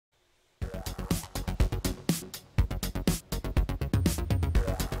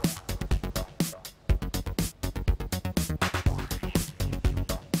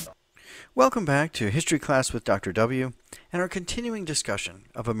Welcome back to History Class with Dr. W and our continuing discussion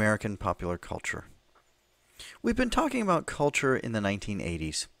of American popular culture. We've been talking about culture in the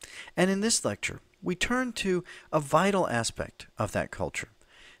 1980s, and in this lecture, we turn to a vital aspect of that culture,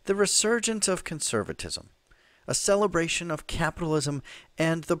 the resurgence of conservatism, a celebration of capitalism,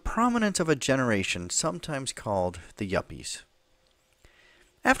 and the prominence of a generation sometimes called the Yuppies.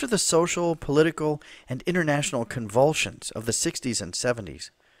 After the social, political, and international convulsions of the 60s and 70s,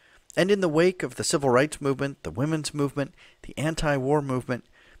 and in the wake of the civil rights movement, the women's movement, the anti-war movement,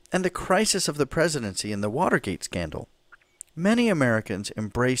 and the crisis of the presidency and the Watergate scandal, many Americans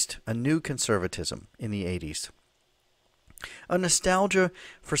embraced a new conservatism in the 80s. A nostalgia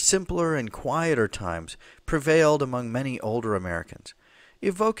for simpler and quieter times prevailed among many older Americans,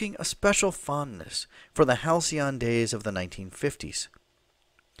 evoking a special fondness for the halcyon days of the 1950s.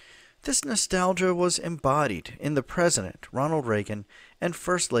 This nostalgia was embodied in the President, Ronald Reagan, and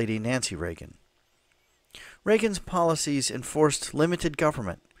First Lady Nancy Reagan. Reagan's policies enforced limited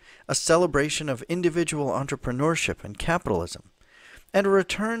government, a celebration of individual entrepreneurship and capitalism, and a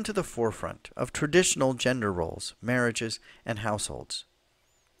return to the forefront of traditional gender roles, marriages, and households.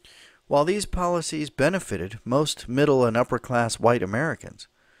 While these policies benefited most middle and upper-class white Americans,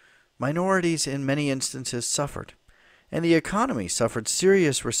 minorities in many instances suffered, and the economy suffered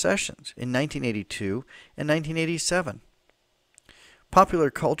serious recessions in 1982 and 1987. Popular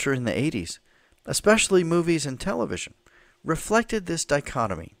culture in the 80s, especially movies and television, reflected this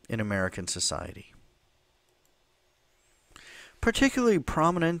dichotomy in American society. Particularly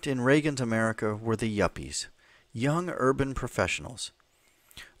prominent in Reagan's America were the Yuppies, young urban professionals.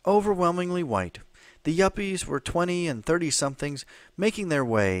 Overwhelmingly white, the Yuppies were 20 and 30-somethings making their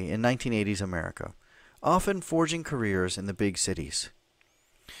way in 1980s America, often forging careers in the big cities.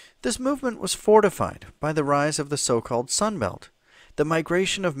 This movement was fortified by the rise of the so-called Sun Belt, the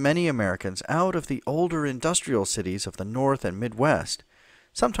migration of many Americans out of the older industrial cities of the North and Midwest,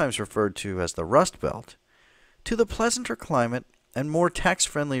 sometimes referred to as the Rust Belt, to the pleasanter climate and more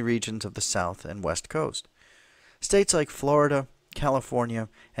tax-friendly regions of the South and West Coast. States like Florida, California,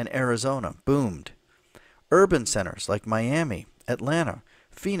 and Arizona boomed. Urban centers like Miami, Atlanta,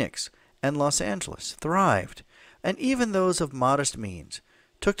 Phoenix, and Los Angeles thrived, and even those of modest means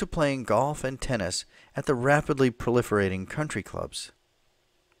took to playing golf and tennis at the rapidly proliferating country clubs.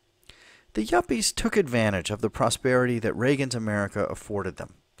 The Yuppies took advantage of the prosperity that Reagan's America afforded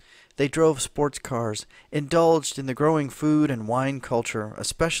them. They drove sports cars, indulged in the growing food and wine culture,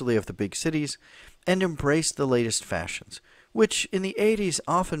 especially of the big cities, and embraced the latest fashions, which in the 80s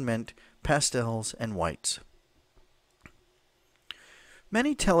often meant pastels and whites.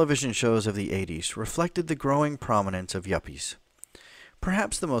 Many television shows of the 80s reflected the growing prominence of Yuppies.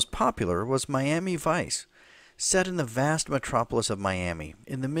 Perhaps the most popular was Miami Vice, set in the vast metropolis of Miami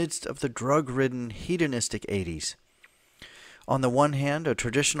in the midst of the drug-ridden, hedonistic 80s. On the one hand, a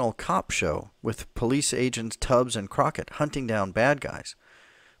traditional cop show with police agents Tubbs and Crockett hunting down bad guys,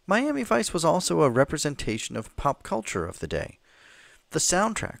 Miami Vice was also a representation of pop culture of the day. The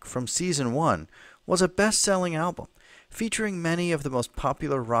soundtrack from Season 1 was a best-selling album, featuring many of the most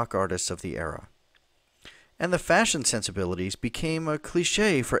popular rock artists of the era. And the fashion sensibilities became a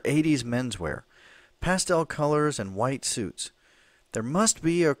cliché for 80s menswear, pastel colors and white suits. There must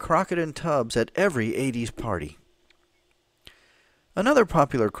be a Crockett and Tubbs at every 80s party. Another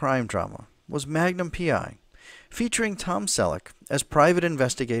popular crime drama was Magnum P.I., featuring Tom Selleck as private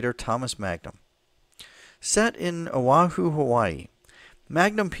investigator Thomas Magnum. Set in Oahu, Hawaii,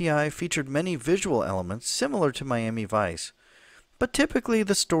 Magnum P.I. featured many visual elements similar to Miami Vice, but typically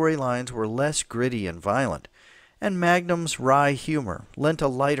the storylines were less gritty and violent, and Magnum's wry humor lent a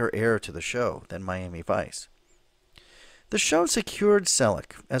lighter air to the show than Miami Vice. The show secured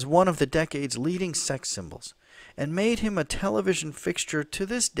Selleck as one of the decade's leading sex symbols, and made him a television fixture to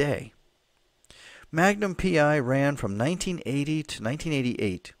this day. Magnum P.I. ran from 1980 to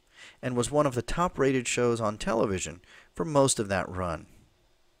 1988, and was one of the top-rated shows on television for most of that run.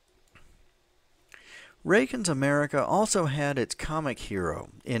 Reagan's America also had its comic hero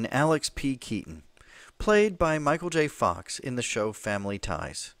in Alex P. Keaton, played by Michael J. Fox in the show Family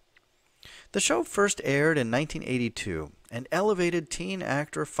Ties. The show first aired in 1982 and elevated teen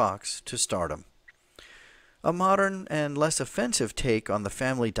actor Fox to stardom. A modern and less offensive take on the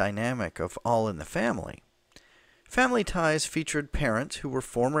family dynamic of All in the Family. Family Ties featured parents who were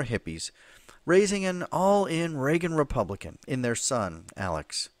former hippies, raising an all-in Reagan Republican in their son,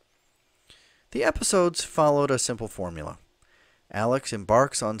 Alex. The episodes followed a simple formula. Alex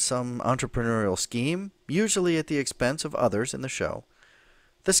embarks on some entrepreneurial scheme, usually at the expense of others in the show.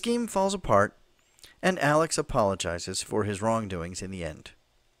 The scheme falls apart, and Alex apologizes for his wrongdoings in the end.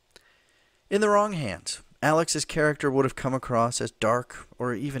 In the wrong hands, Alex's character would have come across as dark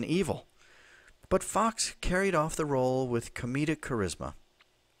or even evil. But Fox carried off the role with comedic charisma.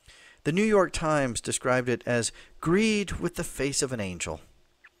 The New York Times described it as greed with the face of an angel.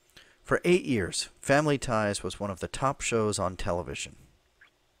 For 8 years, Family Ties was one of the top shows on television.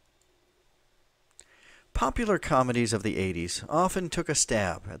 Popular comedies of the 80s often took a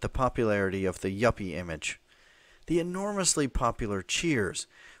stab at the popularity of the yuppie image. The enormously popular Cheers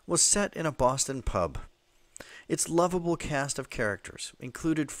was set in a Boston pub. Its lovable cast of characters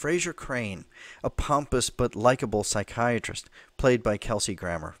included Frasier Crane, a pompous but likable psychiatrist played by Kelsey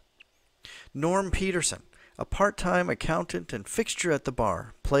Grammer; Norm Peterson, a part-time accountant and fixture at the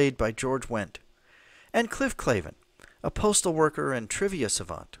bar played by George Wendt; and Cliff Clavin, a postal worker and trivia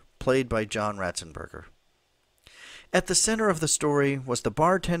savant played by John Ratzenberger. At the center of the story was the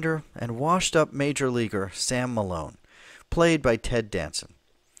bartender and washed-up major leaguer Sam Malone, played by Ted Danson,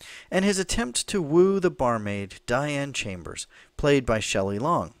 and his attempt to woo the barmaid Diane Chambers, played by Shelley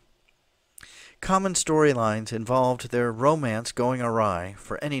Long. Common storylines involved their romance going awry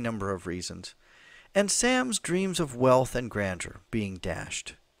for any number of reasons, and Sam's dreams of wealth and grandeur being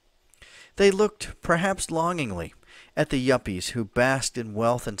dashed. They looked, perhaps longingly, at the yuppies who basked in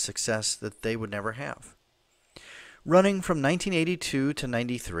wealth and success that they would never have. Running from 1982 to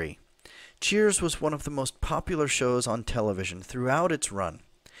 93, Cheers was one of the most popular shows on television throughout its run,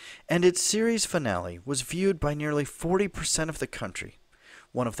 and its series finale was viewed by nearly 40% of the country,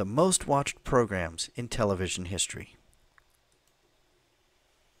 one of the most watched programs in television history.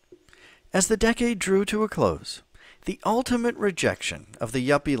 As the decade drew to a close, the ultimate rejection of the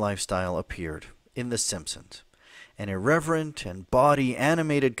yuppie lifestyle appeared in The Simpsons, an irreverent and bawdy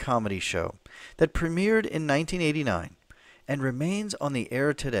animated comedy show that premiered in 1989 and remains on the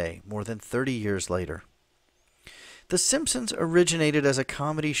air today more than 30 years later. The Simpsons originated as a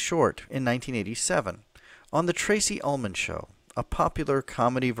comedy short in 1987 on The Tracy Ullman Show, a popular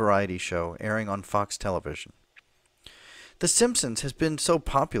comedy variety show airing on Fox Television. The Simpsons has been so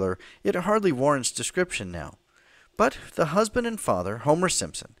popular it hardly warrants description now, but the husband and father, Homer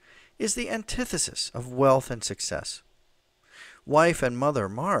Simpson, is the antithesis of wealth and success. Wife and mother,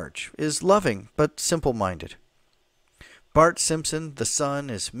 Marge, is loving but simple-minded. Bart Simpson, the son,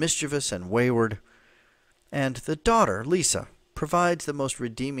 is mischievous and wayward, and the daughter, Lisa, provides the most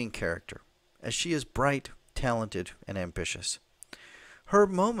redeeming character, as she is bright, talented, and ambitious. Her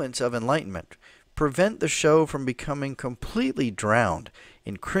moments of enlightenment prevent the show from becoming completely drowned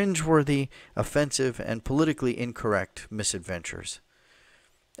in cringeworthy, offensive, and politically incorrect misadventures.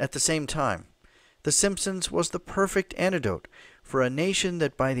 At the same time, The Simpsons was the perfect antidote for a nation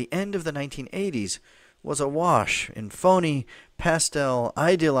that by the end of the 1980s was awash in phony, pastel,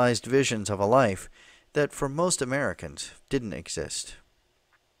 idealized visions of a life that for most Americans didn't exist.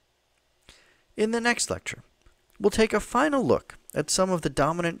 In the next lecture, we'll take a final look at some of the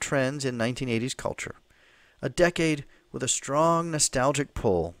dominant trends in 1980s culture, a decade with a strong nostalgic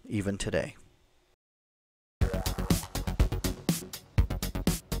pull even today.